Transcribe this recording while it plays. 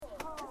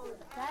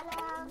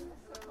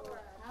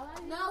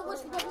لا وش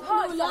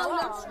بقول لا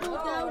ولا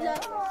تشدوا ولا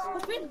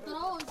وفين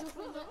دراج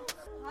وفين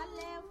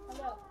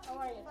Hello. How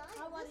are you?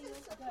 How are you?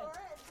 Good.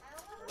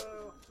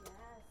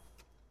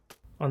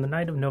 On the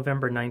night of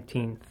November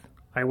 19th,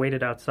 I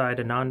waited outside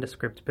a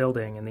nondescript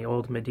building in the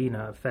old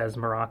Medina of Fez,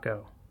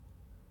 Morocco.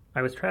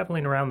 I was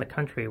traveling around the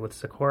country with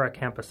Socorro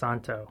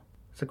Camposanto.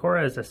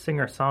 Socorro is a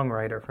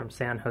singer-songwriter from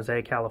San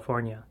Jose,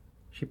 California.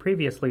 She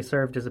previously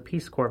served as a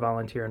Peace Corps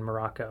volunteer in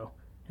Morocco,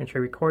 and she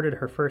recorded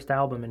her first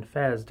album in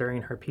Fez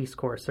during her Peace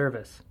Corps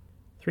service.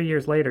 3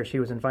 years later, she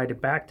was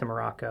invited back to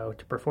Morocco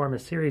to perform a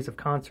series of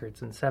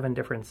concerts in 7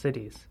 different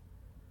cities.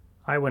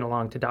 I went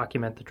along to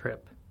document the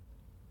trip.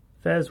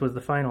 Fez was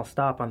the final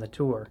stop on the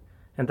tour,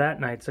 and that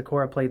night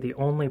Socorro played the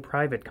only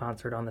private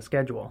concert on the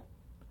schedule.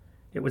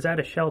 It was at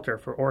a shelter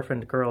for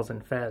orphaned girls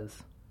in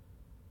Fez.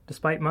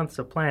 Despite months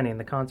of planning,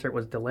 the concert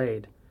was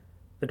delayed.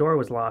 The door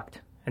was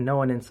locked, and no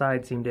one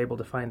inside seemed able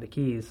to find the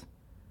keys.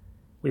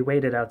 We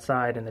waited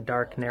outside in the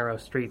dark, narrow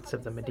streets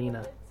of the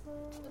Medina.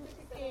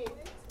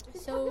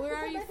 So where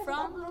are you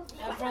from?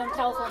 I'm from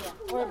California.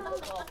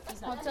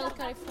 Hotel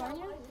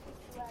California?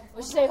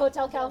 Would you say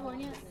Hotel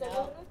California?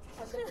 No.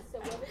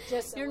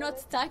 You're not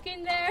stuck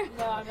in there?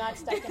 No, I'm not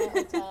stuck in a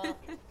Hotel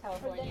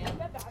California.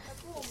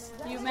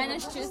 You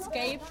managed to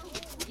escape?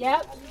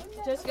 Yep,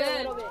 just for a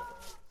little bit.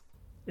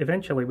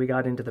 Eventually, we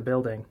got into the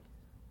building.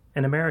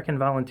 An American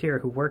volunteer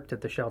who worked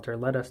at the shelter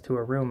led us to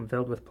a room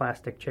filled with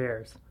plastic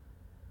chairs.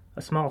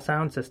 A small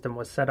sound system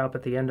was set up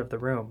at the end of the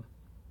room.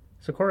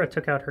 Socorro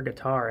took out her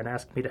guitar and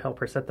asked me to help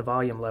her set the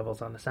volume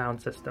levels on the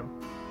sound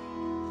system.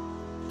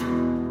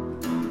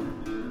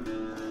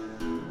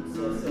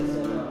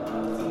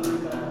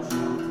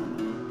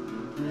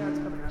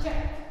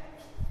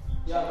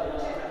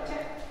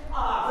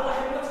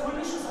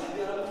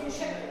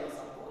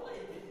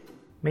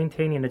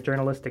 Maintaining a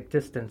journalistic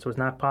distance was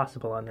not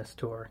possible on this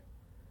tour.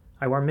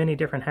 I wore many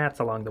different hats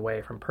along the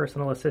way, from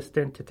personal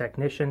assistant to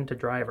technician to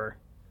driver.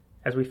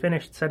 As we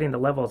finished setting the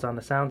levels on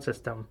the sound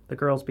system, the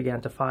girls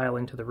began to file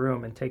into the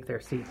room and take their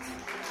seats.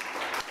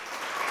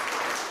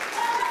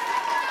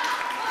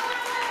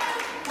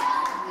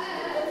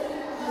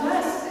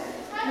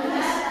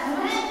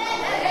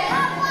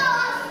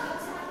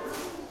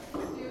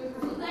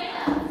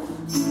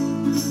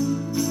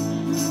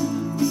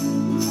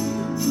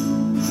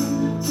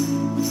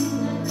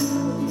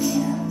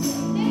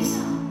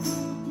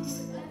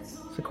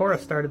 Socorro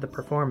started the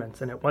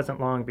performance, and it wasn't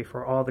long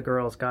before all the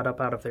girls got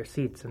up out of their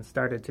seats and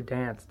started to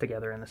dance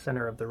together in the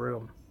center of the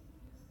room.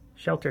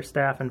 Shelter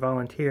staff and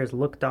volunteers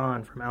looked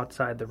on from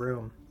outside the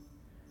room.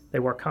 They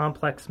wore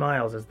complex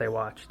smiles as they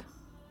watched.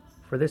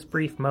 For this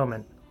brief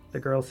moment, the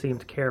girls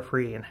seemed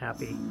carefree and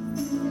happy.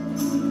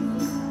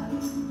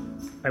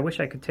 "I wish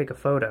I could take a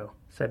photo,"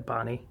 said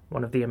Bonnie,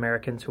 one of the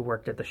Americans who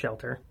worked at the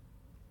shelter.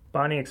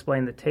 Bonnie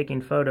explained that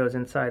taking photos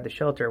inside the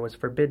shelter was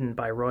forbidden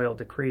by royal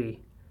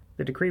decree.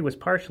 The decree was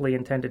partially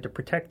intended to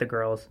protect the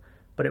girls,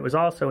 but it was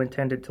also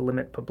intended to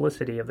limit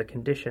publicity of the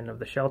condition of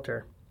the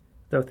shelter.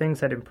 Though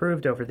things had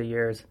improved over the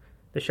years,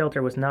 the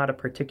shelter was not a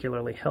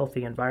particularly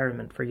healthy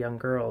environment for young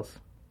girls.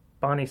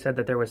 Bonnie said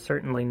that there was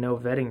certainly no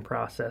vetting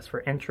process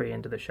for entry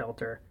into the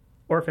shelter.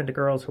 Orphaned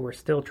girls who were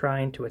still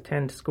trying to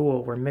attend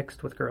school were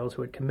mixed with girls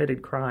who had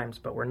committed crimes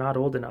but were not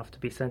old enough to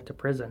be sent to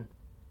prison.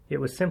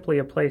 It was simply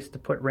a place to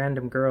put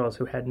random girls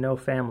who had no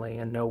family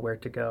and nowhere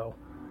to go.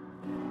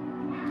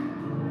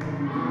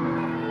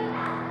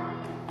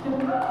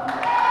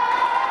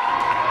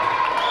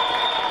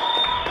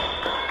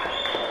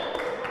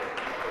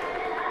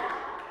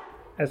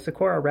 As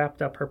Socorro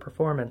wrapped up her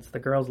performance, the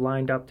girls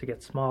lined up to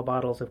get small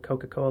bottles of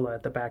Coca-Cola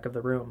at the back of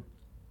the room.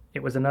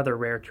 It was another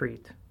rare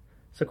treat.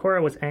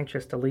 Socorro was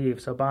anxious to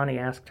leave, so Bonnie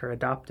asked her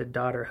adopted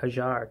daughter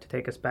Hajar to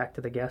take us back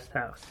to the guest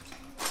house.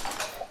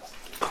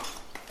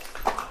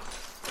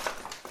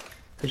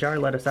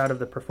 Hajar led us out of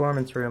the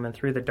performance room and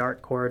through the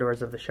dark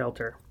corridors of the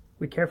shelter.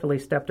 We carefully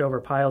stepped over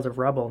piles of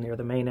rubble near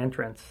the main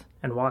entrance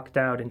and walked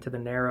out into the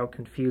narrow,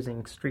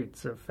 confusing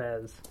streets of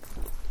Fez.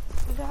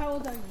 How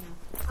old are you?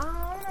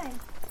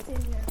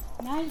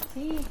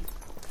 19.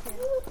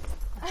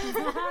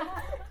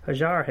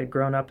 Hajar had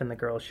grown up in the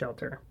girls'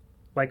 shelter.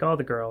 Like all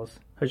the girls,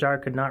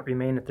 Hajar could not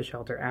remain at the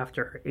shelter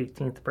after her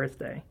 18th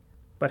birthday.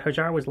 But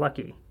Hajar was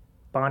lucky.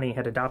 Bonnie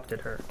had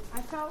adopted her.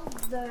 I found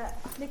the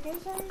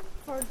application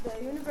for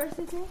the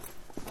university,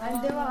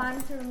 and they will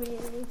answer me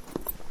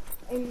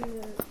in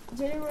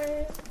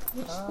January.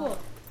 Which school?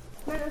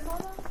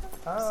 Minnesota.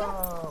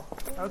 Oh,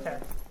 okay.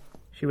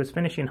 She was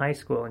finishing high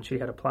school and she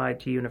had applied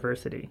to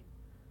university.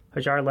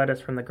 Hajar led us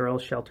from the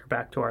girls' shelter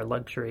back to our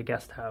luxury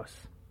guest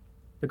house.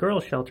 The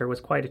girls' shelter was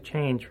quite a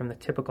change from the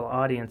typical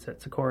audience at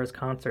Socorro's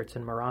concerts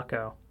in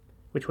Morocco,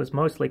 which was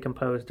mostly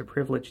composed of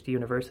privileged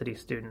university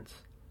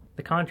students.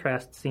 The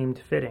contrast seemed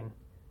fitting.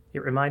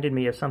 It reminded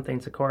me of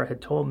something Socorro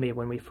had told me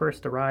when we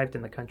first arrived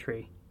in the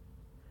country.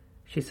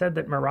 She said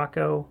that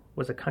Morocco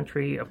was a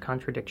country of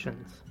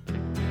contradictions.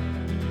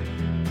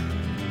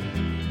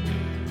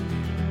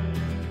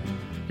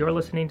 You're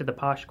listening to the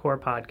Posh Core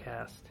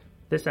Podcast.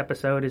 This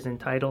episode is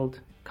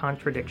entitled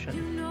Contradiction.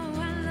 You know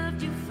I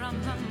loved you from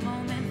the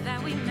moment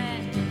that we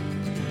met.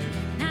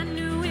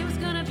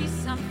 be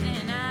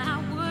something I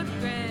would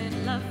regret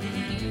loving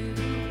you.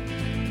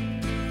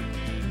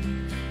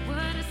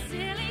 What a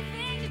silly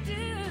thing to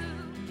do.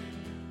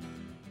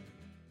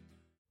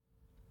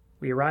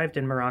 We arrived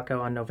in Morocco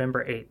on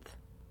November 8th.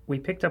 We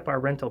picked up our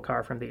rental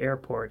car from the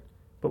airport,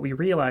 but we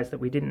realized that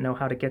we didn't know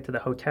how to get to the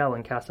hotel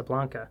in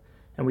Casablanca,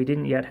 and we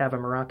didn't yet have a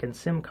Moroccan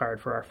SIM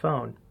card for our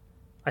phone.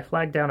 I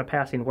flagged down a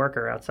passing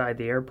worker outside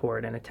the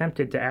airport and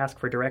attempted to ask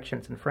for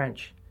directions in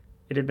French.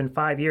 It had been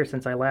 5 years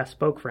since I last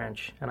spoke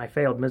French, and I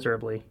failed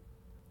miserably.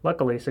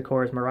 Luckily,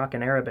 Sikora's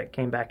Moroccan Arabic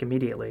came back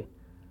immediately.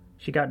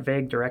 She got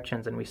vague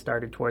directions and we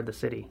started toward the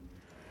city.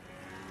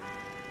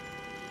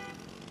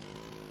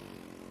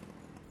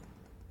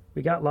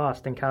 We got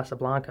lost in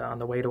Casablanca on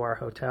the way to our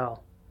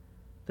hotel.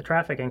 The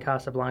traffic in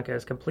Casablanca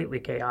is completely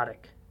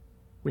chaotic.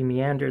 We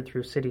meandered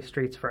through city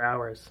streets for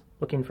hours,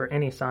 looking for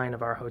any sign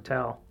of our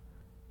hotel.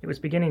 It was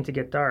beginning to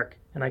get dark,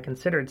 and I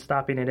considered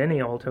stopping at any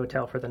old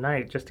hotel for the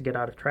night just to get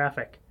out of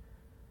traffic.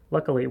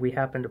 Luckily, we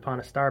happened upon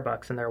a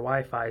Starbucks and their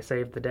Wi-Fi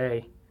saved the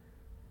day.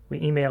 We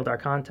emailed our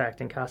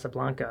contact in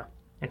Casablanca,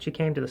 and she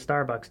came to the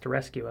Starbucks to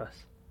rescue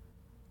us.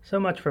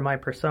 So much for my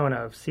persona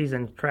of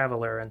seasoned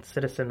traveler and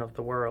citizen of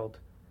the world.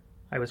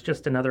 I was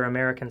just another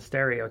American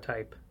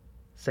stereotype,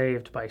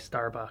 saved by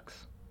Starbucks.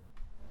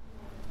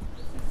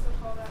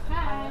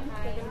 Hi.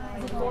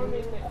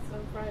 Performing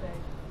on Friday.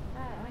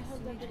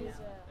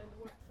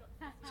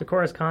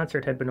 Sikora's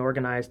concert had been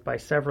organized by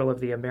several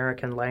of the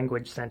American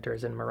language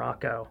centers in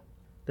Morocco.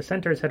 The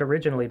centers had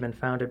originally been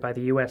founded by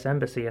the U.S.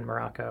 Embassy in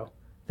Morocco.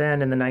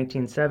 Then, in the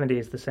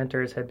 1970s, the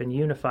centers had been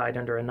unified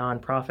under a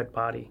non-profit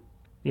body.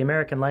 The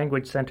American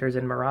language centers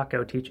in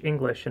Morocco teach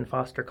English and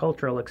foster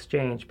cultural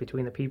exchange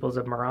between the peoples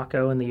of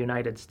Morocco and the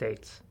United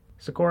States.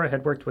 Sikora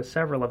had worked with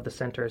several of the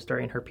centers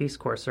during her Peace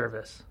Corps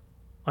service.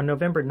 On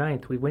November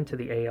 9th, we went to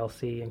the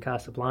ALC in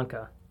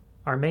Casablanca.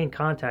 Our main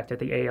contact at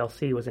the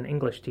ALC was an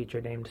English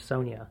teacher named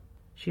Sonia.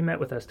 She met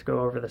with us to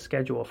go over the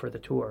schedule for the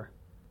tour.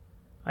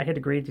 I had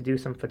agreed to do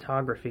some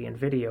photography and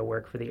video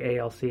work for the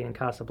ALC in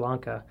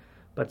Casablanca,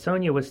 but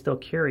Sonia was still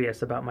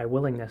curious about my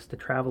willingness to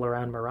travel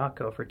around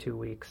Morocco for 2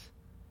 weeks.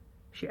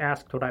 She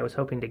asked what I was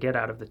hoping to get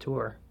out of the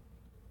tour.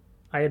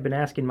 I had been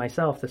asking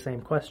myself the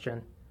same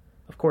question.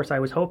 Of course, I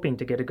was hoping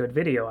to get a good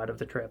video out of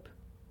the trip,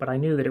 but I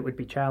knew that it would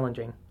be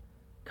challenging.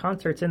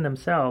 Concerts in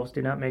themselves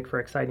do not make for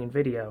exciting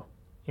video.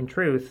 In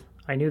truth,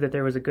 I knew that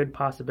there was a good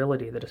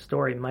possibility that a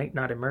story might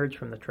not emerge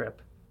from the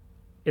trip.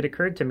 It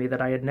occurred to me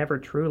that I had never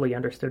truly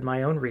understood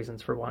my own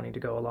reasons for wanting to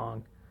go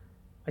along.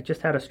 I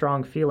just had a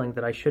strong feeling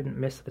that I shouldn't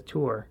miss the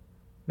tour.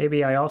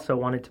 Maybe I also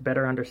wanted to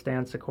better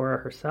understand Sikora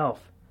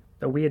herself.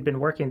 Though we had been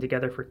working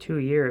together for 2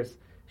 years,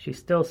 she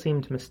still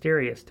seemed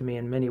mysterious to me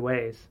in many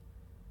ways.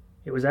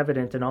 It was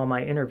evident in all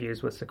my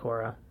interviews with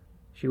Sikora.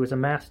 She was a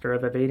master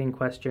of evading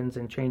questions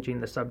and changing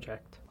the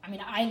subject. I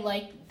mean, I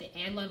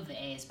love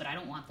the A's, but I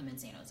don't want them in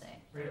San Jose.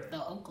 Really?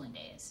 The Oakland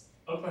A's.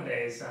 Oakland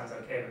A's sounds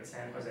okay, but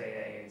San Jose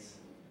A's,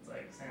 it's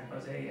like San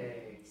Jose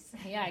A's.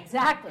 Yeah,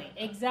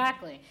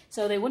 exactly.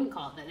 So they wouldn't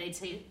call it that. They'd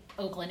say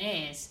Oakland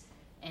A's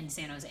and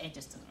San Jose. It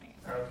just doesn't make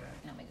it. Okay.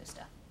 No me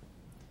gusta.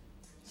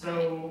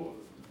 So,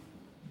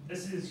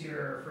 this is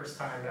your first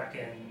time back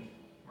in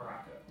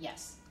Morocco.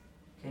 Yes.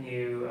 Can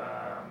you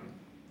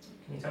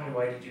tell me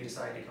why did you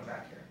decide to come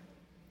back here?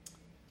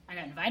 I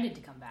got invited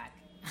to come back.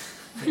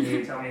 Can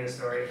you tell me the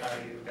story of how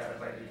you got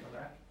invited to come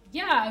back?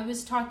 Yeah, I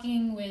was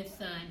talking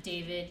with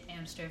David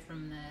Amster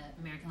from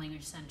the American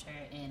Language Center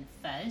in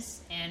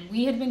Fez, and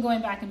we had been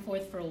going back and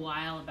forth for a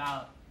while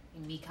about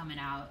me coming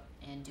out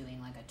and doing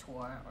like a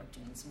tour or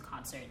doing some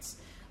concerts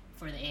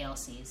for the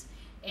ALCs,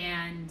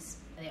 and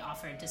they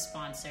offered to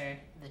sponsor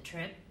the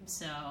trip,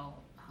 so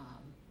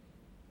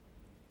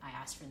I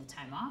asked for the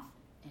time off,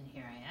 and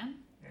here I am.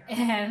 Yeah.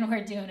 And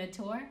we're doing a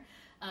tour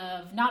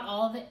of not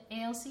all of the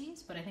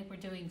ALCs, but I think we're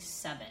doing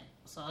 7.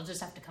 So I'll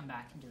just have to come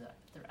back and do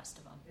the rest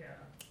of them. Yeah.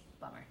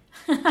 Bummer.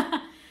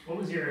 What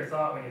was your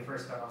thought when you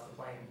first got off the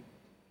plane?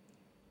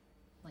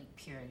 Like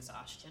pure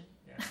exhaustion.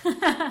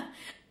 Yeah.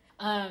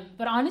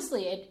 But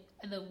honestly,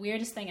 the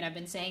weirdest thing, and I've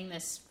been saying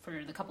this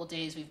for the couple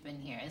days we've been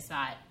here, is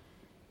that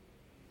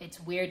it's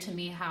weird to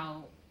me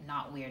how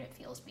not weird it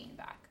feels being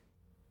back.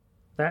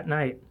 That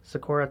night,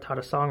 Sikora taught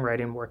a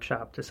songwriting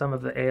workshop to some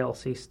of the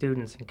ALC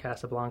students in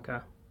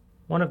Casablanca.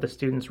 One of the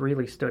students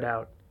really stood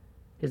out.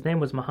 His name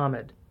was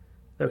Mohammed,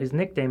 though his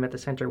nickname at the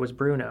center was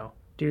Bruno,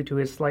 due to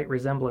his slight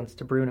resemblance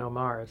to Bruno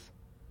Mars.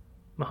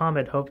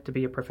 Mohammed hoped to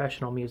be a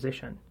professional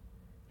musician.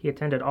 He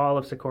attended all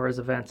of Sikora's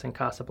events in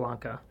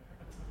Casablanca.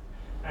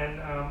 And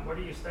what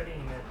are you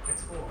studying at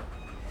school?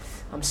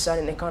 I'm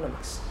studying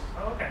economics.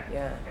 Oh, okay.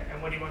 Yeah. Okay.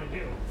 And what do you want to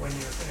do when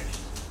you're finished?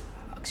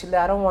 Actually,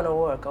 I don't want to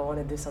work. I want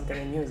to do something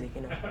in music,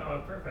 you know.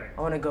 Oh, perfect.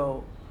 I want to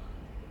go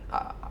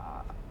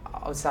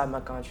outside my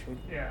country,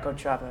 go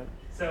travel.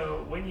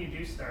 So when you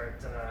do start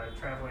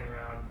traveling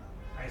around,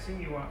 I assume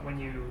you want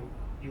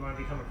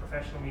to become a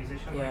professional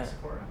musician like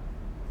Sikora?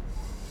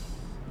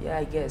 Yeah,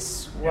 I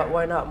guess.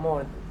 Why not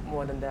more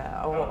than that?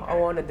 I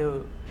want to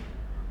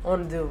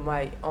do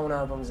my own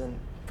albums and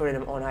put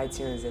them on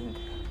iTunes and.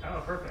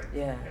 Oh, perfect.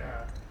 Yeah.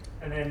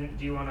 And then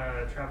do you want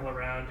to travel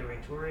around doing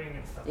touring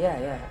and stuff?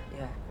 Yeah.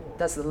 Cool.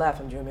 That's the life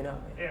I'm dreaming of.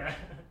 Yeah.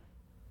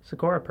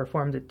 Socorro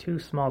performed at 2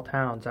 small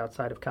towns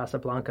outside of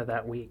Casablanca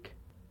that week.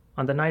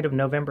 On the night of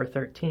November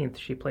 13th,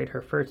 she played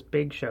her first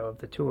big show of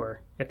the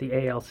tour at the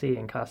ALC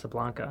in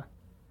Casablanca.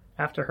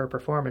 After her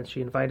performance,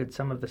 she invited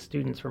some of the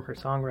students from her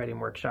songwriting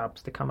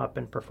workshops to come up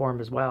and perform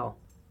as well.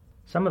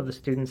 Some of the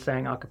students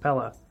sang a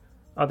cappella,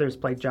 others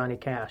played Johnny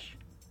Cash.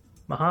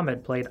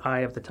 Muhammad played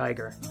Eye of the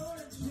Tiger.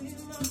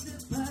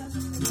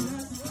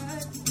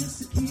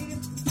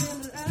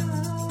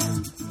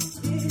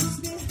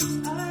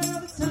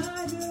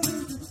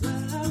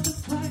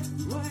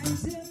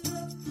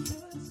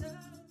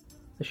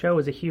 The show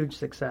was a huge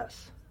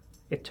success.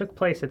 It took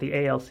place at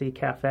the ALC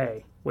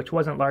Cafe, which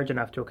wasn't large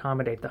enough to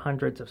accommodate the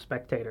hundreds of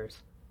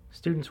spectators.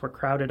 Students were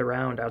crowded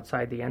around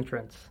outside the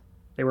entrance.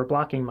 They were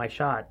blocking my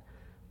shot,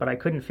 but I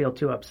couldn't feel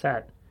too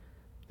upset.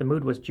 The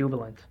mood was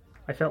jubilant.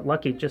 I felt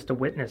lucky just to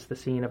witness the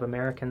scene of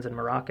Americans and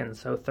Moroccans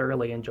so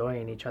thoroughly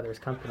enjoying each other's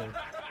company.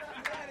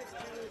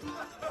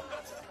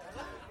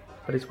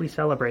 But as we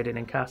celebrated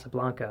in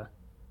Casablanca,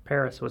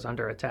 Paris was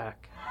under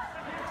attack.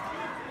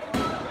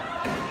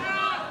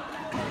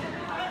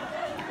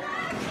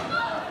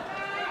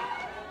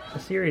 A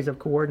series of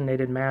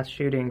coordinated mass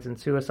shootings and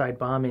suicide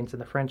bombings in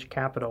the French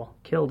capital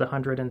killed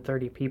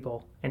 130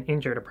 people and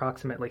injured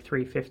approximately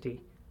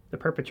 350. The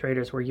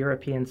perpetrators were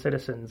European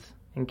citizens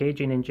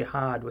engaging in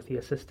jihad with the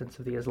assistance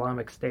of the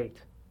Islamic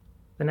State.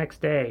 The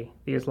next day,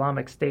 the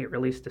Islamic State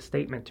released a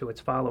statement to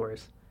its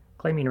followers,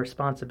 claiming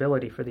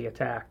responsibility for the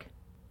attack.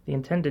 The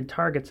intended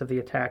targets of the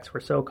attacks were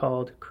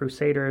so-called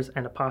crusaders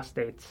and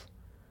apostates.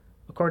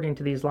 According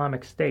to the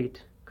Islamic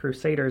State,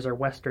 crusaders are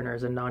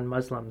Westerners and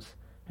non-Muslims,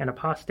 and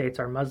apostates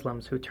are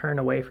Muslims who turn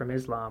away from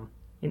Islam.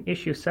 In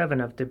issue 7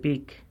 of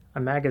Dabiq, a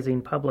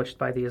magazine published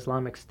by the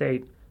Islamic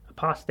State,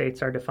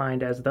 apostates are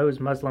defined as those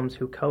Muslims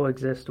who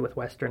coexist with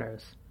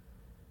Westerners.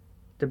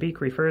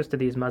 Dabiq refers to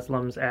these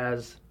Muslims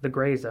as the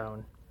gray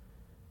zone.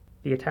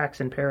 The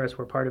attacks in Paris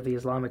were part of the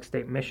Islamic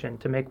State mission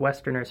to make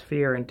Westerners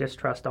fear and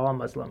distrust all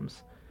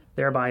Muslims,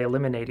 thereby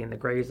eliminating the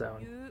gray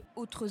zone.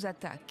 On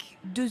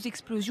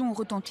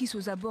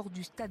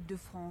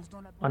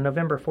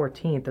November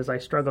 14th, as I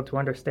struggled to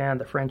understand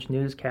the French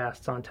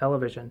newscasts on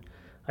television,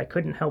 I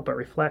couldn't help but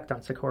reflect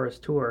on Socorro's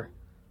tour.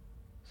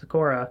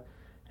 Socorro,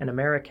 an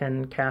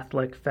American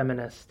Catholic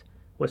feminist,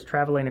 was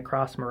traveling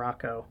across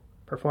Morocco,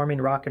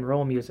 performing rock and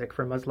roll music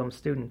for Muslim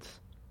students.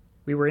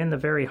 We were in the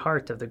very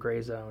heart of the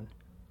gray zone.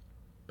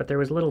 But there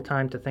was little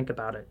time to think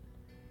about it.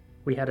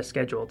 We had a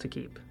schedule to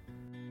keep.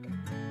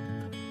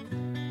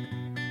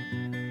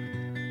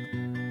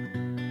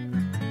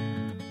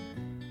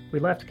 We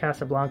left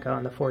Casablanca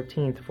on the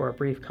 14th for a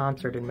brief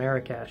concert in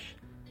Marrakesh,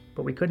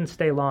 but we couldn't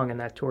stay long in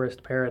that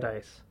tourist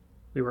paradise.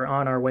 We were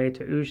on our way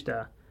to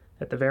Oujda,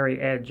 at the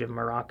very edge of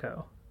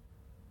Morocco.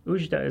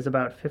 Oujda is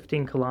about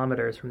 15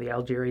 kilometers from the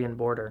Algerian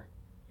border.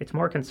 It's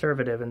more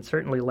conservative and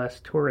certainly less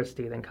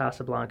touristy than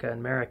Casablanca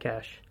and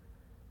Marrakesh.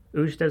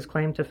 Oujda's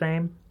claim to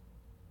fame?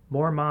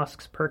 More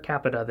mosques per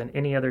capita than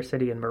any other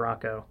city in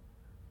Morocco.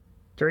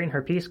 During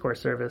her Peace Corps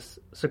service,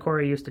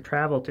 Socorro used to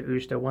travel to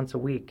Oujda once a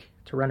week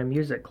to run a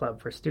music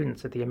club for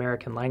students at the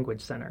American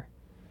Language Center.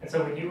 And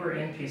so when you were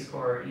in Peace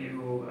Corps,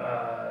 you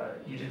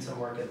did some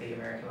work at the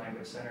American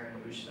Language Center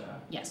in Oujda.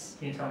 Yes.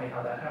 Can you tell me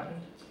how that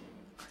happened?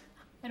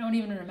 I don't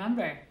even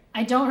remember.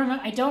 I don't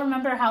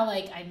remember how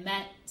I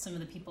met some of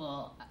the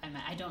people I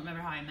met. I don't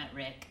remember how I met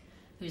Rick,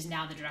 who's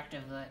now the director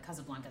of the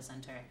Casablanca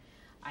Center.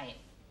 It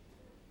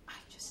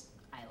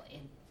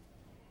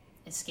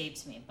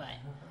escapes me, but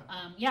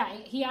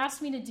he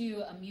asked me to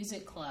do a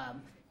music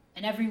club,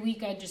 and every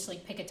week I'd just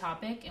pick a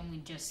topic and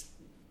we'd just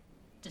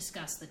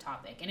discuss the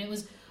topic. And it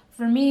was,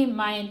 for me,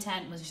 my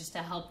intent was just to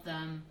help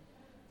them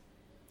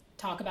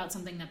talk about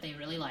something that they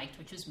really liked,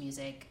 which was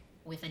music,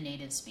 with a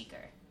native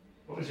speaker.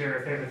 What was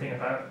your favorite thing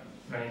about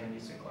running the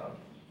music club?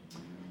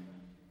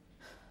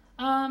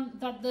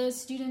 That the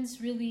students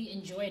really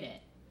enjoyed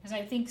it. Because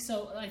I think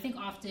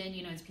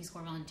often, as Peace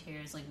Corps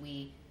volunteers,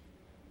 we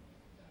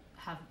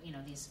have,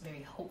 these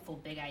very hopeful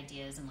big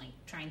ideas and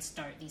try and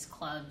start these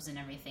clubs and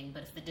everything.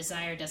 But if the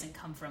desire doesn't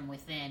come from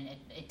within,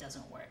 it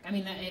doesn't work. I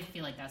mean, I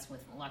feel like that's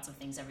with lots of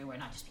things everywhere,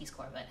 not just Peace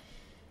Corps, but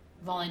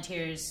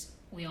volunteers,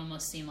 we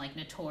almost seem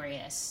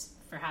notorious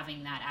for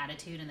having that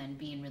attitude and then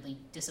being really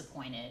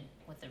disappointed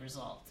with the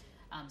result.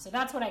 So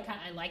that's what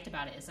I liked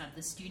about it, is that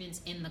the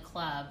students in the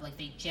club,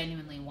 they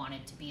genuinely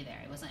wanted to be there.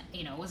 It wasn't,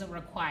 it wasn't a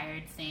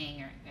required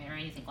thing or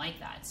anything like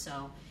that.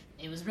 So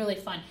it was really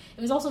fun.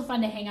 It was also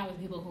fun to hang out with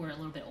people who were a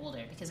little bit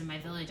older, because in my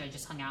village I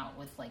just hung out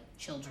with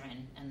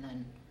children and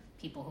then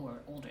people who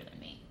were older than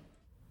me.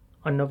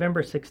 On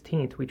November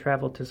 16th, we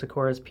traveled to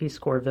Socorro's Peace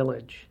Corps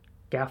village,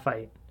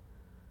 Gafite.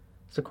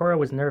 Socorro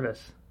was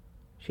nervous.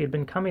 She had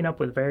been coming up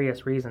with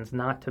various reasons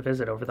not to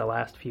visit over the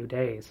last few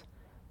days,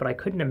 but I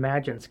couldn't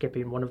imagine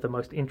skipping one of the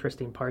most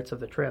interesting parts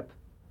of the trip.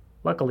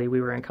 Luckily, we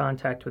were in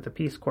contact with a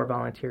Peace Corps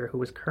volunteer who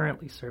was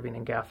currently serving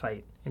in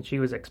Gafite, and she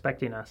was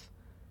expecting us.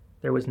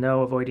 There was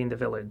no avoiding the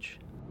village.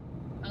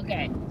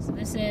 Okay, so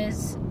this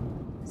is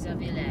the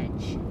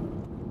village.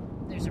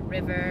 There's a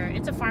river.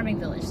 It's a farming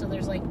village, so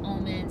there's like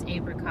almonds,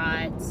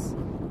 apricots,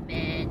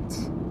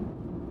 mint.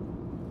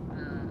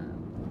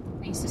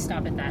 I used to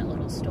stop at that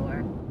little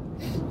store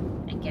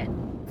and get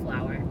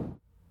flour.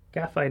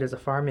 Gaffite is a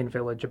farming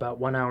village about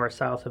 1 hour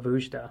south of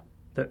Ujda.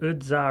 The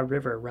Udza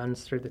River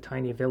runs through the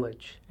tiny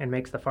village and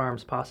makes the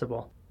farms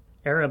possible.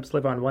 Arabs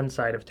live on one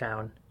side of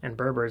town, and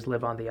Berbers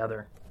live on the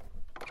other.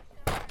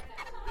 Nice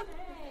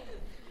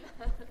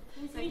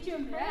to meet you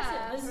in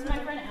person. This is my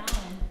friend Alan.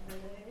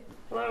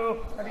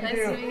 Hello, how do you do?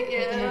 Nice to meet you.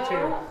 Good to meet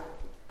you.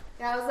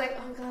 Yeah, I was like,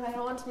 oh god, I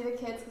don't want to be the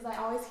kids because I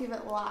always keep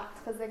it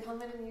locked because they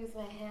come in and use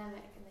my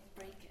hammock and they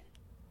break it.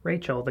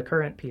 Rachel, the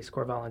current Peace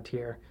Corps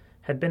volunteer,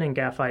 had been in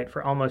Gaffite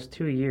for almost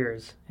 2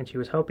 years, and she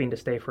was hoping to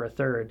stay for a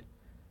third.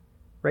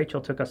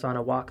 Rachel took us on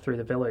a walk through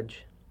the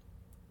village.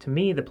 To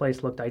me, the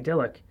place looked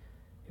idyllic.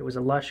 It was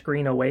a lush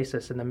green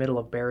oasis in the middle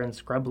of barren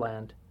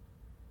scrubland.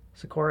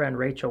 Socorro and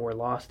Rachel were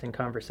lost in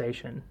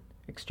conversation,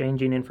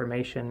 exchanging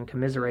information,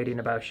 commiserating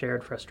about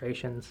shared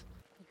frustrations.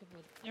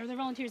 Are there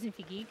volunteers in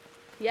Figig?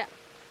 Yeah.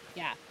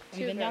 Yeah. Have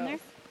you been down there?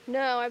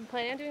 No, I'm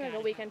planning on doing like a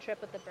weekend trip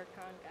with the Burkhan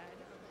guide.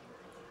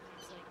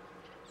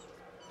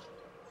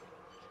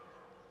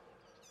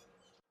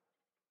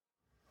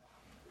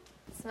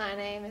 So my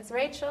name is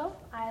Rachel.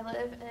 I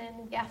live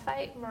in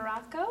Gaffite,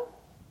 Morocco,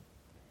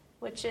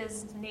 which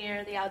is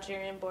near the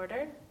Algerian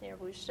border, near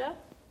Oujda.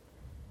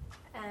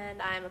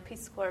 And I'm a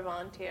Peace Corps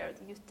volunteer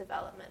with youth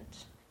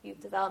development. Youth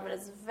development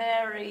is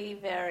very,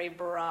 very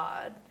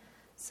broad.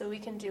 So we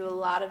can do a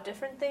lot of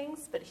different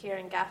things, but here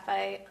in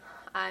Gaffite,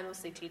 I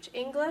mostly teach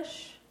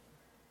English,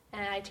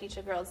 and I teach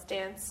a girls'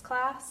 dance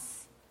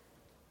class,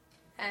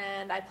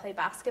 and I play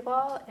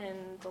basketball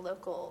in the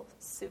local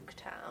souk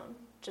town,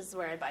 which is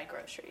where I buy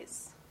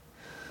groceries.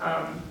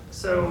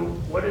 So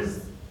what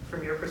is,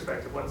 from your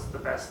perspective, what's the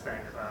best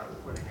thing about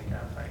living in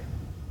Gaffite?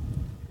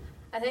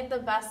 I think the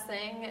best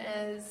thing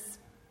is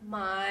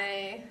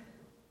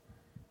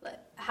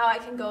how I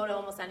can go to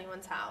almost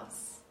anyone's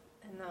house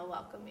and they'll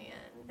welcome me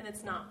in, and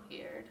it's not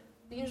weird.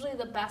 Usually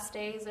the best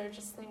days are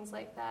just things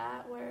like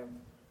that, where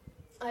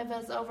I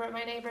was over at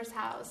my neighbor's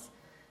house,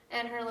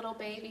 and her little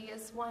baby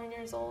is 1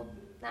 year old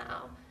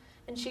now,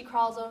 and she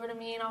crawls over to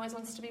me and always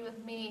wants to be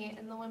with me,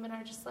 and the women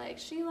are just like,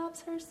 she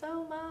loves her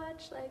so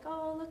much, like,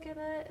 oh, look at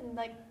it, and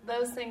like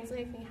those things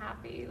make me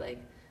happy,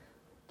 like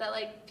that,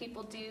 like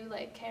people do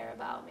like care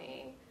about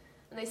me,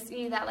 and they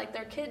see that like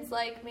their kids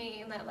like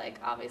me, and that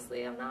like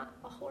obviously I'm not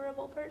a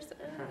horrible person.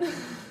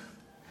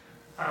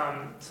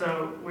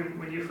 So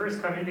when you first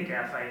come into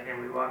Gaffite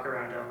and we walk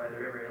around down by the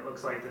river, it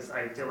looks like this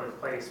idyllic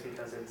place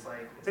because it's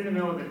in the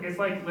middle of it's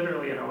like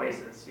literally an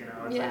oasis, you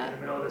know. It's like in the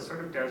middle of this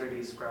sort of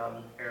deserty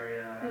scrub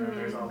area, and then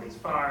there's all these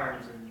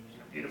farms and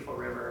beautiful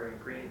river and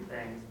green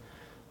things.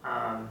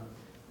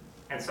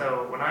 And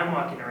so when I'm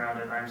walking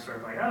around it, I'm sort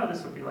of like, oh,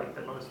 this would be like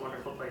the most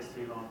wonderful place to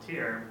be a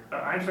volunteer.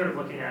 But I'm sort of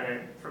looking at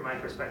it from my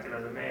perspective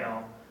as a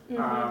male.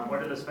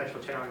 What are the special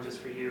challenges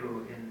for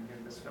you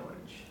in this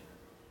village?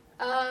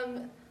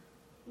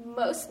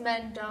 Most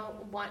men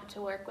don't want to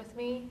work with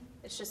me.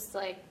 It's just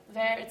like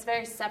it's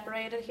very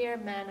separated here.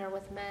 Men are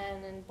with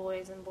men, and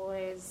boys,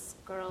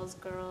 girls,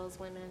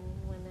 women.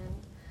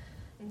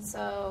 And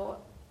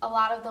so a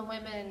lot of the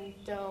women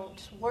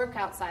don't work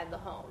outside the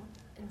home.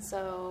 And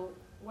so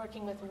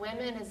working with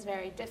women is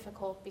very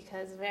difficult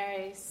because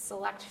very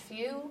select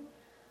few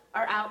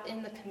are out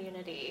in the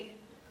community.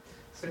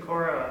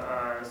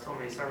 Socorro has told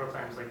me several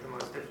times like the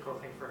most difficult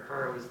thing for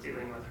her was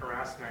dealing with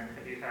harassment.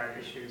 Have you had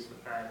issues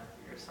with that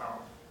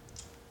yourself?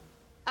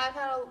 I've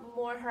had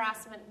more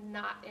harassment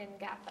not in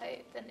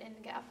Gaffite than in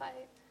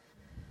Gaffite.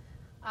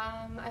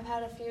 I've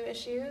had a few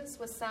issues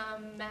with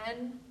some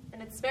men,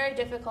 and it's very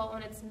difficult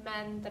when it's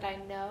men that I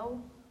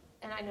know,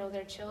 and I know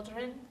their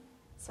children,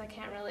 so I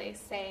can't really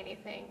say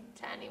anything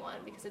to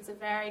anyone because it's a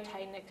very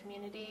tight-knit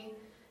community,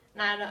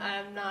 and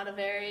I'm not a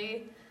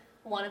very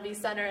wannabe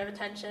center of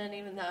attention,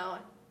 even though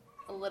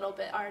a little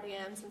bit already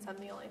am since I'm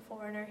the only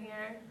foreigner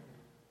here.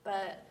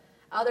 But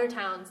other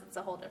towns, it's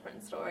a whole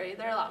different story.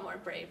 They're a lot more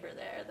braver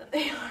there than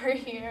they are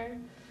here,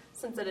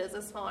 since it is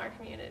a smaller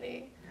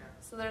community. Yeah.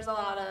 So there's a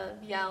lot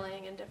of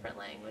yelling in different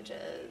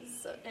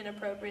languages,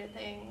 inappropriate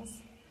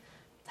things,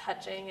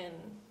 touching, and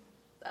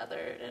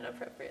other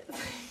inappropriate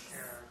things.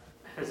 Yeah.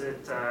 Has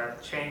it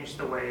changed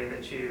the way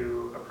that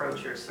you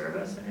approach your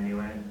service in any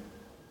way?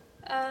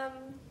 I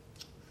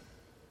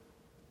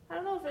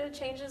don't know if it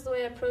changes the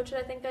way I approach it.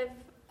 I think I've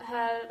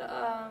had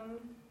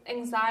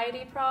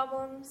anxiety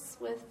problems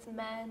with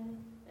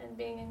men and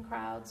being in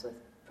crowds with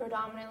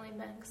predominantly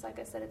men, because like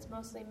I said, it's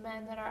mostly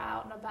men that are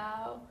out and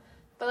about.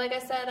 But like I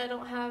said, I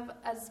don't have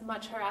as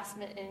much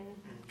harassment in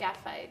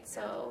Gaffite,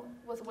 so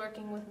with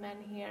working with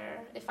men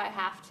here, if I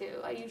have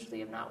to, I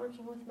usually am not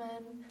working with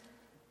men.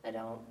 I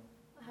don't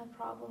have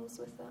problems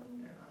with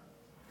them.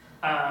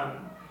 Yeah.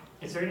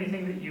 Is there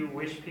anything that you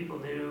wish people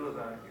knew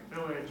about your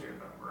village or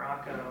about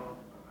Morocco,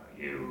 about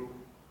you?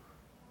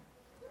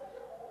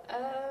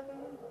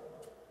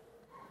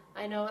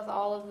 I know with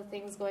all of the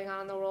things going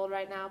on in the world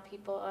right now,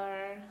 people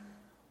are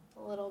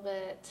a little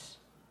bit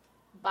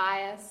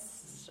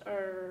biased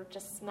or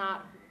just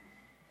not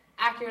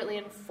accurately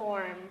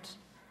informed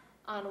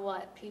on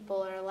what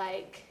people are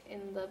like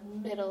in the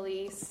Middle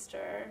East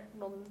or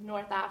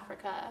North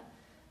Africa.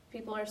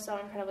 People are so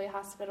incredibly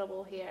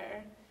hospitable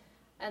here,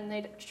 and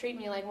they treat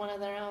me like one of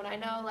their own. I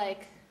know,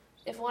 like,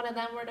 if one of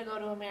them were to go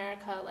to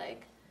America,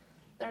 like,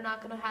 they're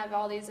not going to have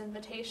all these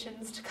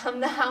invitations to come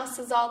to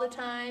houses all the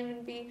time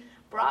and be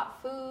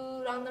brought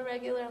food on the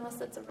regular, unless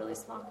it's a really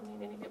small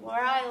community.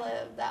 Where I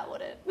live, that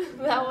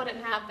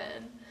wouldn't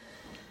happen.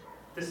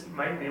 This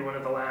might be one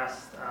of the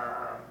last,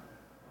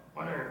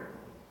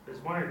 there's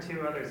one or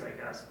two others, I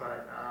guess,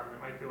 but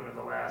it might be one of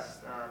the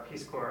last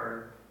Peace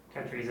Corps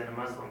countries in a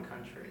Muslim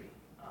country,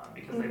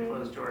 because they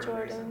closed Jordan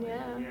recently.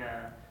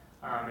 Yeah.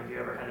 Have you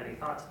ever had any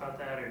thoughts about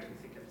that, or do you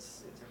think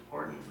it's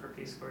important for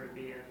Peace Corps to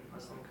be in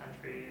Muslim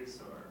countries?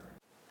 Or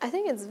I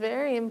think it's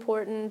very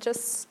important,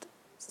 just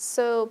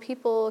so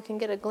people can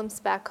get a glimpse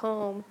back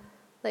home,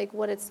 like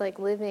what it's like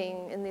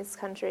living in these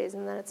countries,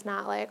 and that it's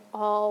not like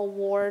all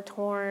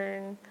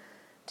war-torn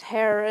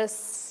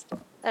terrorists,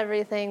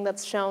 everything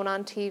that's shown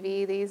on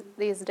TV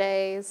these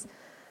days.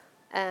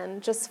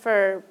 And just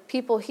for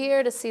people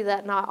here to see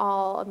that not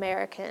all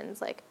Americans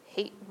like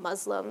hate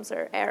Muslims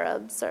or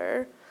Arabs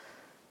or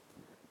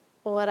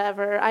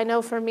whatever. I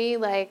know for me,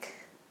 like,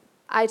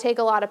 I take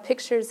a lot of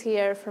pictures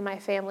here for my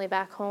family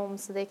back home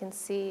so they can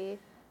see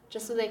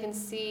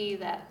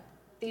that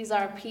these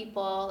are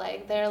people,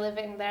 like, they're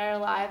living their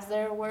lives,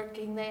 they're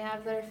working, they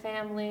have their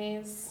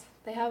families,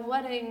 they have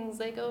weddings,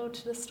 they go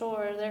to the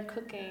store, they're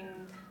cooking,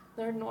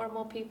 they're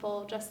normal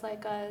people just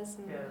like us,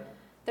 and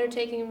they're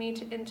taking me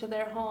into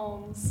their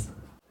homes.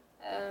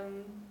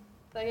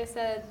 Like I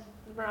said,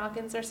 the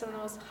Moroccans are some of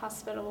the most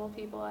hospitable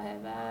people I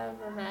have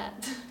ever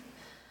met.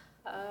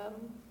 I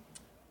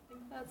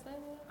think that's it.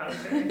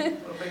 Okay.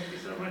 Well, thank you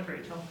so much,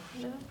 Rachel.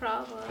 No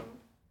problem.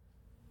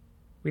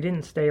 We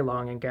didn't stay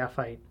long in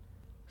Gaphite.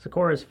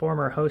 Sikora's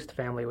former host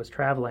family was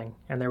traveling,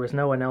 and there was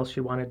no one else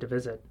she wanted to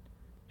visit.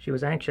 She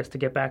was anxious to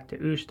get back to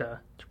Oujda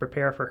to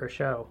prepare for her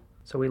show,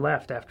 so we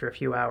left after a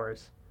few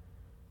hours.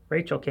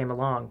 Rachel came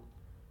along.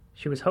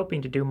 She was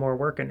hoping to do more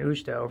work in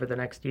Oujda over the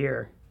next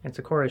year, and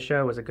Sikora's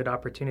show was a good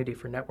opportunity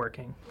for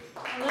networking.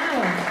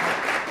 Hello.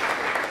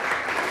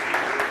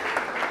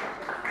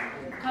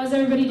 How's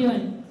everybody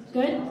doing?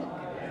 Good?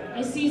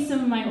 I see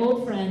some of my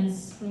old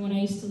friends from when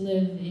I used to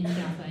live in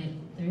Gaphite.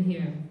 They're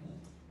here.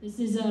 This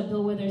is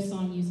Bill Withers'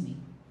 song, Use Me.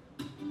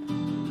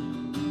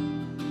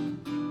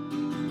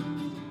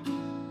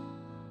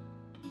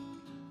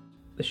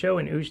 The show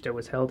in Oujda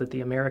was held at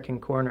the American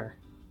Corner,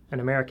 an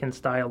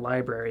American-style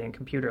library and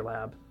computer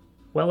lab.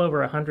 Well over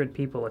 100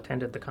 people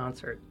attended the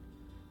concert.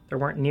 There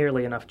weren't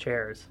nearly enough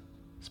chairs.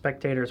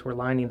 Spectators were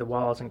lining the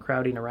walls and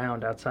crowding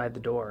around outside the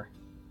door.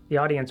 The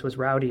audience was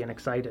rowdy and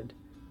excited.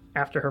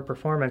 After her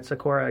performance,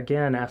 Sikora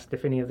again asked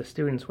if any of the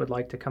students would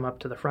like to come up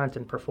to the front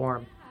and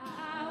perform.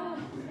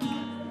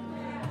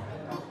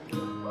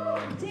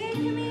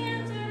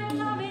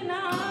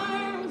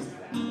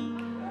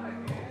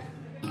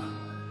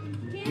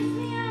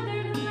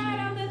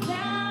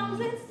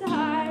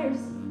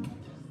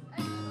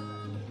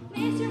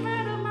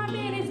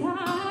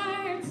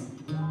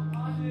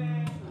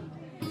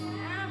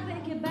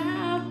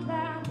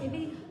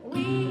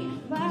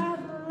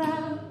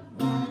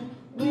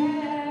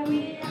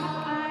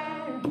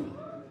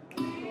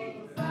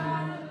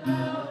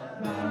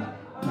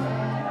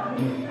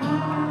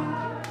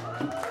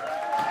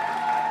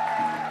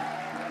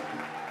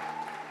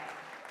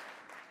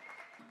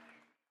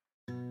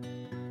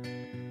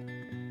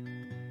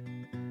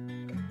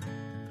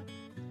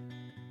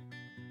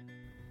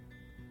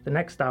 The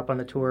next stop on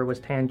the tour was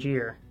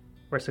Tangier,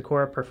 where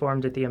Sikora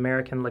performed at the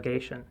American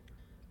Legation.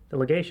 The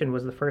legation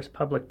was the first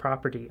public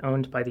property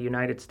owned by the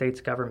United States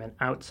government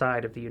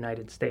outside of the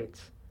United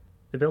States.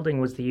 The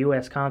building was the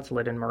U.S.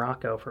 consulate in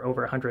Morocco for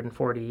over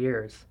 140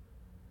 years.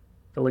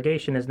 The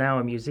legation is now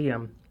a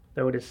museum,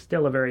 though it is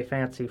still a very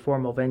fancy,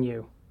 formal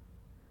venue.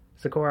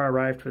 Sikora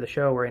arrived for the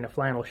show wearing a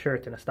flannel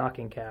shirt and a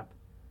stocking cap.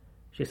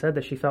 She said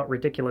that she felt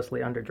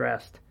ridiculously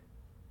underdressed.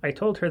 I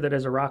told her that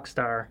as a rock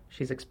star,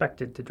 she's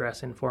expected to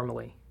dress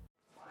informally.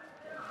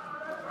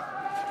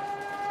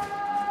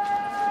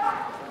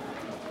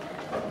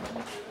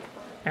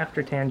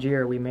 After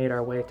Tangier, we made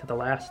our way to the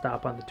last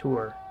stop on the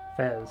tour,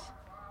 Fez.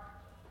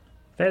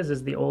 Fez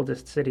is the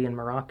oldest city in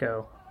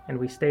Morocco, and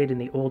we stayed in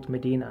the old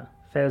Medina,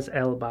 Fez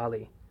el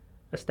Bali,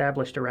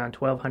 established around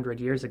 1200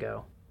 years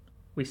ago.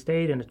 We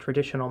stayed in a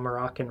traditional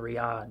Moroccan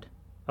riad,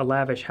 a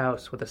lavish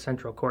house with a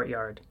central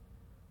courtyard.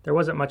 There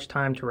wasn't much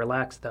time to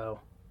relax,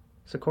 though.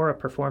 Sikora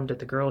performed at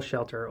the girls'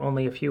 shelter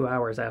only a few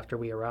hours after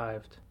we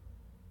arrived.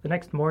 The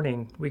next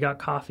morning, we got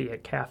coffee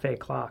at Café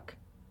Clock.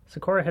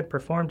 Sikora had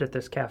performed at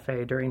this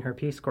cafe during her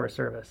Peace Corps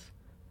service.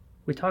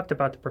 We talked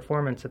about the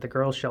performance at the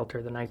girls'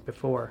 shelter the night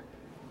before.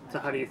 So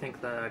how do you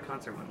think the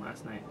concert went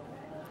last night?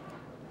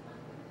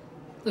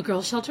 The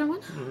girls' shelter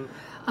one?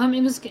 Mm-hmm.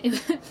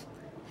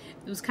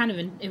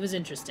 It was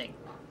interesting.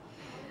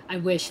 I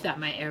wish that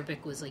my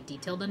Arabic was like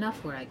detailed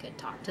enough where I could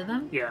talk to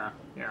them. Yeah.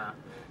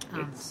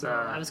 So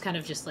I was kind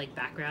of just like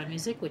background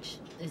music, which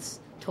is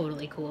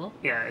totally cool.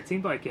 Yeah, it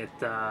seemed like it,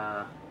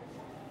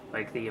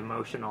 like the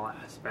emotional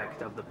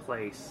aspect of the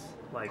place,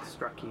 like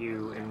struck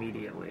you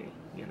immediately,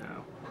 you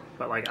know.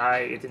 But like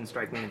it didn't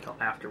strike me until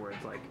afterwards.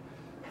 Like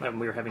when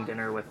we were having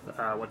dinner with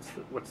what's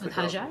the With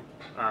girl?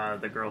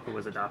 Hajar? The girl who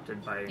was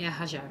adopted by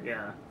Hajar.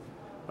 Yeah,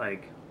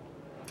 like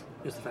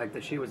just the fact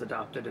that she was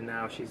adopted and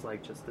now she's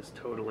like just this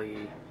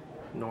totally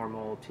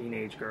normal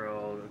teenage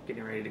girl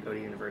getting ready to go to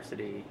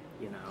university,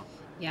 you know.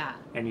 Yeah.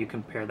 And you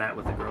compare that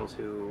with the girls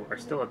who are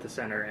still at the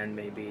center and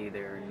maybe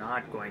they're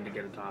not going to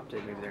get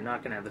adopted, maybe they're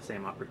not going to have the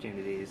same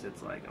opportunities.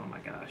 It's like, oh my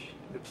gosh.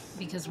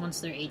 Because once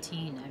they're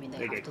 18, I mean,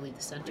 they have to leave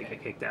the center. They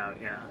get kicked out,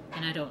 yeah.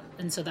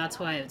 And so that's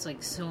why it's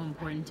like so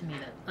important to me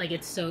that, like,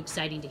 it's so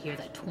exciting to hear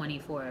that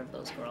 24 of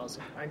those girls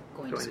are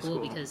going to school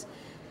because,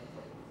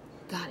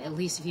 God, at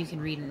least if you can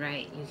read and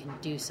write, you can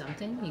do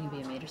something. You can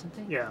be a maid or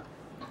something. Yeah.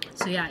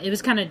 So yeah, it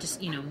was kind of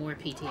just, you know, more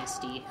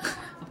PTSD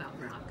about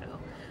Morocco.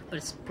 But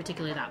it's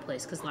particularly that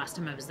place because last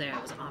time I was there,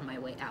 I was on my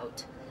way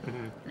out.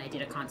 And I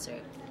did a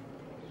concert.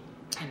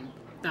 And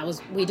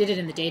we did it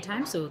in the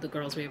daytime, so the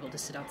girls were able to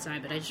sit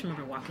outside. But I just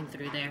remember walking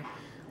through there,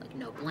 like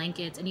no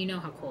blankets. And you know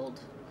how cold,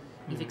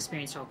 you've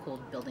experienced how cold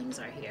buildings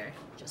are here.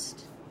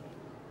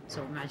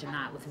 So imagine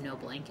that with no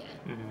blanket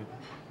and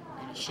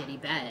a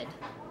shitty bed.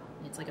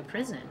 It's like a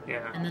prison.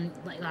 Yeah. And then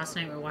like last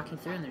night we were walking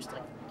through and there's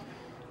like,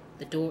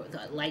 the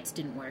lights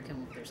didn't work,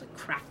 and there's like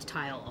cracked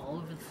tile all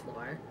over the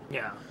floor.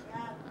 Yeah.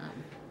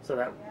 So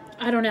that...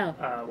 I don't know.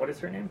 What is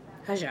her name?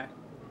 Hajar.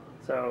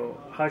 So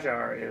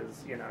Hajar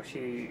is, you know,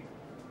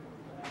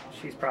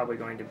 she's probably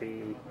going to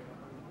be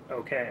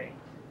okay.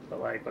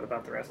 But like, what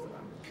about the rest of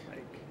them?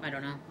 Like, I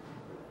don't know.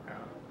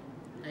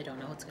 I don't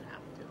know what's going to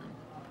happen to them.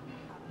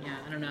 Yeah,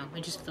 I don't know.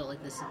 I just felt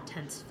like this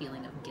intense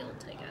feeling of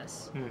guilt, I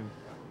guess.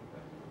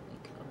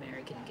 Like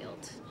American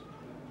guilt.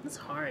 That's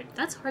hard.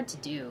 That's hard to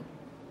do.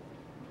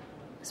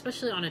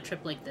 Especially on a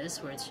trip like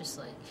this where it's just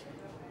like,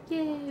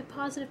 yay,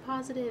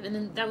 positive. And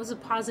then that was a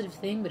positive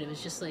thing, but it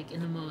was just like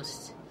in the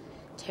most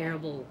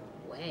terrible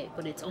way.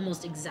 But it's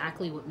almost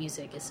exactly what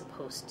music is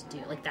supposed to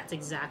do. Like that's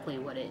exactly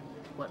what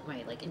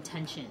my like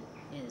intention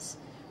is.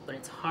 But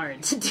it's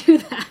hard to do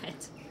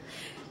that.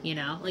 You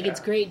know? Like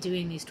it's great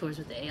doing these tours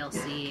with the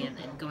ALC and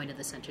going to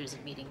the centers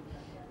and meeting,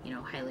 you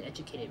know, highly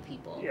educated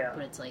people. Yeah.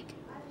 But it's like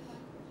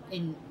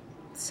in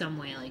some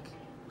way like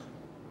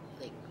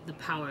the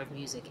power of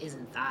music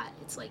isn't that.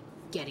 It's like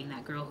getting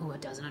that girl who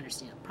doesn't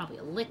understand probably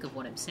a lick of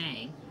what I'm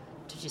saying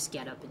to just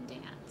get up and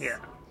dance. Yeah.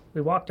 We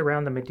walked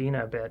around the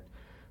Medina a bit,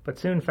 but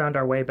soon found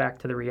our way back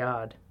to the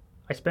Riad.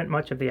 I spent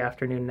much of the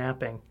afternoon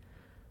napping.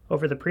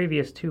 Over the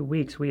previous 2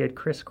 weeks, we had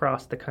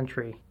crisscrossed the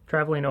country,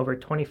 traveling over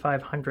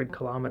 2,500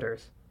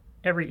 kilometers.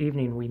 Every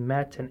evening we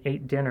met and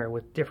ate dinner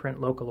with different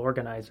local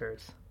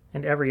organizers,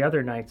 and every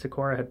other night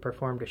Sakura had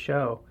performed a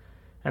show,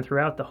 and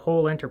throughout the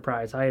whole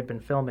enterprise I had been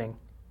filming.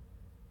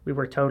 We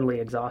were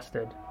totally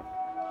exhausted.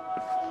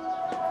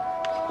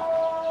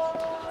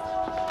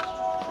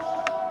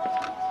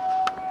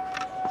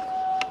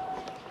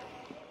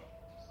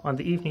 On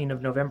the evening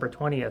of November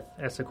 20th,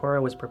 as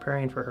Sakura was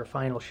preparing for her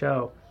final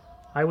show,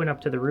 I went up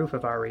to the roof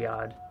of our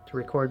Riad to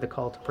record the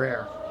call to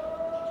prayer.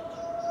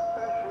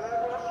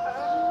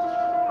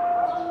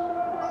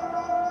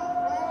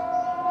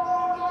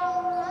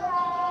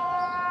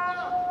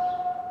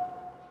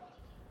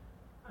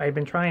 I had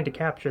been trying to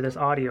capture this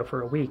audio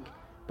for a week,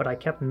 but I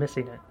kept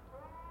missing it.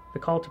 The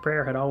call to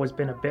prayer had always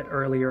been a bit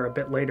earlier, a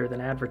bit later than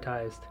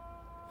advertised.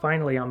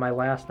 Finally, on my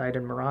last night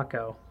in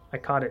Morocco, I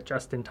caught it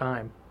just in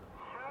time.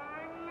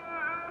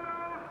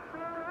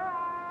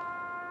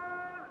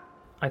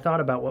 I thought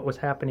about what was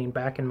happening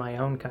back in my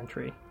own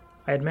country.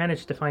 I had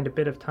managed to find a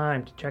bit of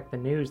time to check the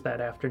news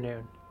that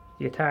afternoon.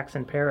 The attacks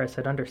in Paris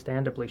had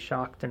understandably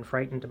shocked and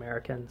frightened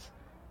Americans,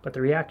 but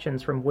the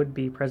reactions from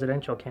would-be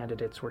presidential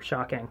candidates were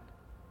shocking.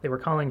 They were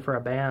calling for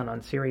a ban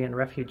on Syrian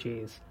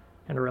refugees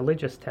and a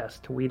religious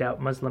test to weed out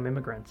Muslim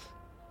immigrants.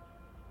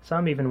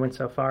 Some even went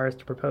so far as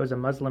to propose a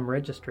Muslim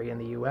registry in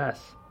the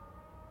U.S.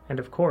 And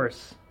of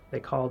course, they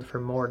called for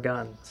more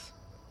guns.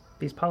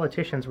 These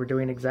politicians were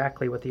doing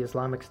exactly what the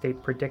Islamic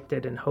State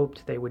predicted and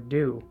hoped they would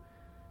do.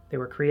 They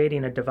were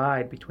creating a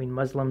divide between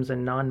Muslims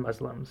and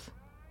non-Muslims.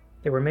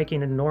 They were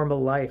making a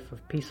normal life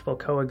of peaceful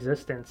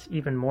coexistence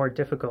even more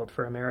difficult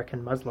for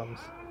American Muslims.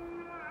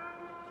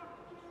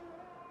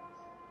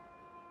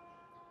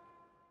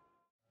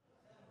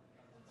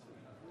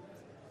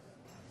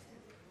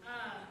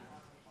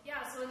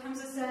 So like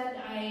Hamza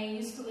said, I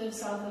used to live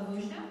south of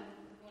Oujda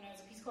when I was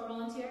a Peace Corps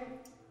volunteer.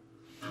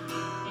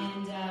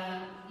 And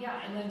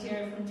I lived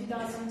here from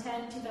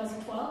 2010 to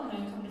 2012, and I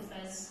would come to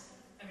Fez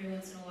every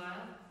once in a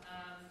while.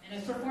 And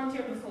I've performed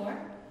here before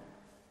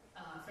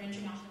for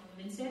International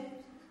Women's Day.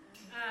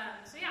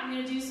 I'm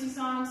going to do some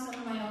songs, some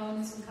of my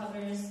own, some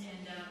covers,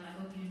 and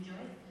I hope you enjoy it.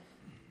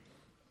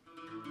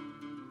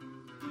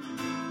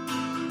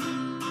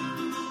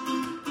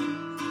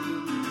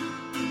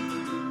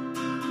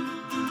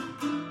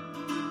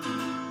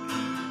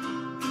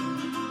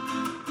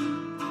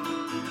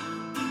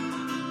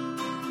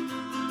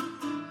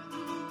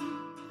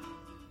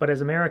 But as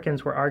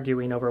Americans were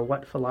arguing over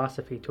what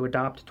philosophy to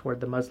adopt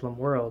toward the Muslim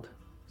world,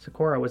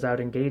 Sakura was out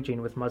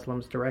engaging with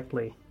Muslims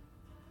directly.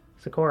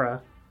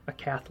 Sakura, a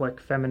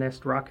Catholic,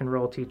 feminist rock and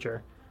roll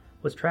teacher,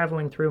 was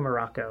traveling through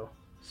Morocco,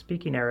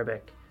 speaking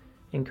Arabic,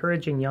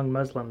 encouraging young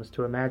Muslims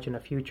to imagine a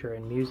future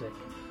in music.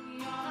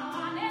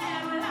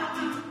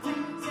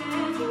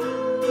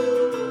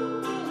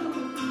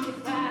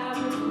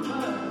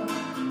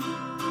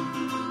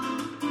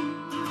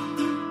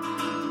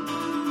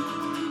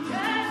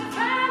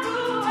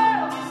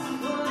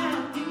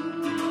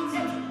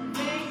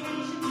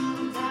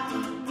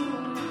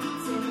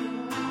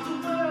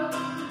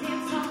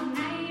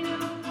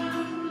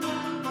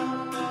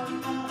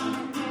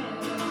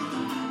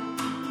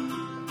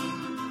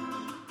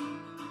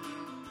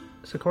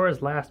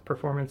 Sakura's last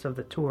performance of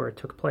the tour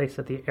took place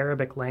at the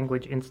Arabic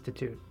Language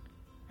Institute.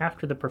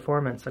 After the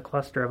performance, a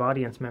cluster of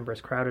audience members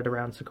crowded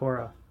around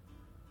Sakura.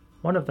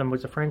 One of them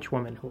was a French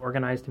woman who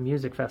organized a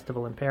music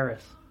festival in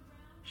Paris.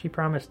 She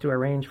promised to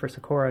arrange for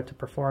Sakura to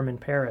perform in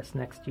Paris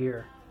next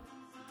year.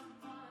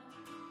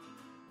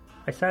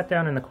 I sat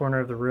down in the corner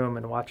of the room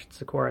and watched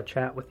Sakura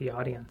chat with the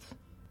audience.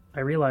 I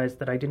realized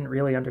that I didn't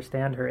really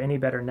understand her any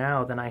better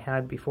now than I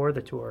had before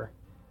the tour.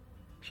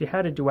 She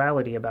had a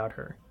duality about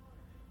her.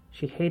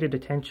 She hated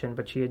attention,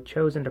 but she had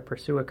chosen to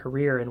pursue a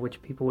career in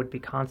which people would be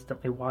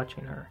constantly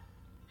watching her.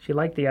 She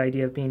liked the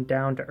idea of being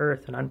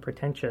down-to-earth and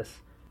unpretentious,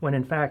 when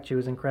in fact she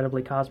was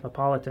incredibly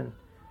cosmopolitan,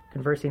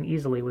 conversing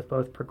easily with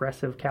both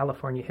progressive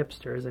California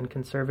hipsters and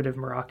conservative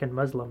Moroccan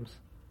Muslims.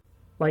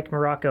 Like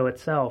Morocco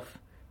itself,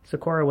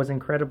 Sakura was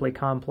incredibly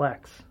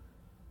complex,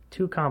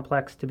 too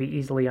complex to be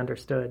easily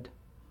understood.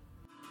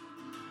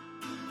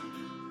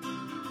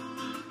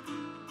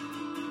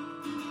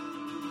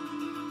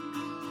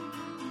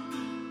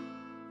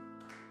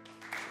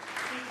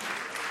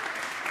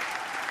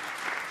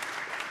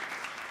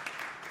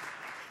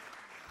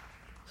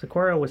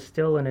 Sakura was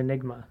still an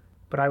enigma,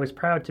 but I was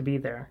proud to be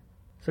there.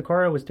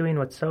 Sakura was doing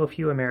what so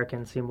few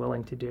Americans seem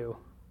willing to do.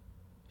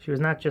 She was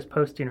not just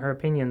posting her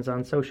opinions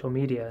on social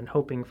media and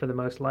hoping for the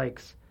most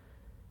likes.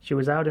 She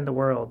was out in the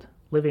world,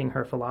 living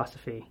her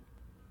philosophy.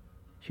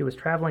 She was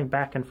traveling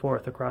back and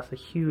forth across a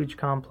huge,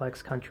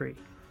 complex country,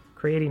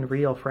 creating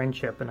real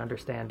friendship and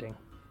understanding.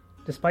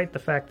 Despite the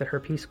fact that her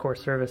Peace Corps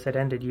service had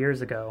ended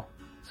years ago,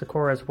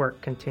 Sakura's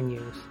work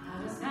continues.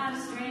 I was not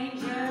a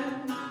stranger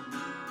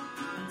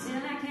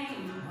until I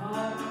came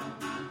home.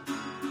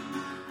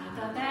 I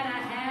thought that I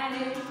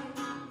had it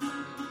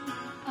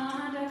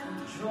under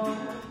control.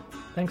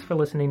 Thanks for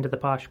listening to the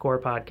Posh Corps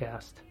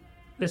podcast.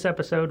 This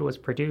episode was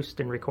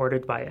produced and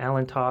recorded by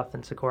Alan Toth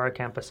and Sakura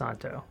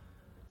Camposanto.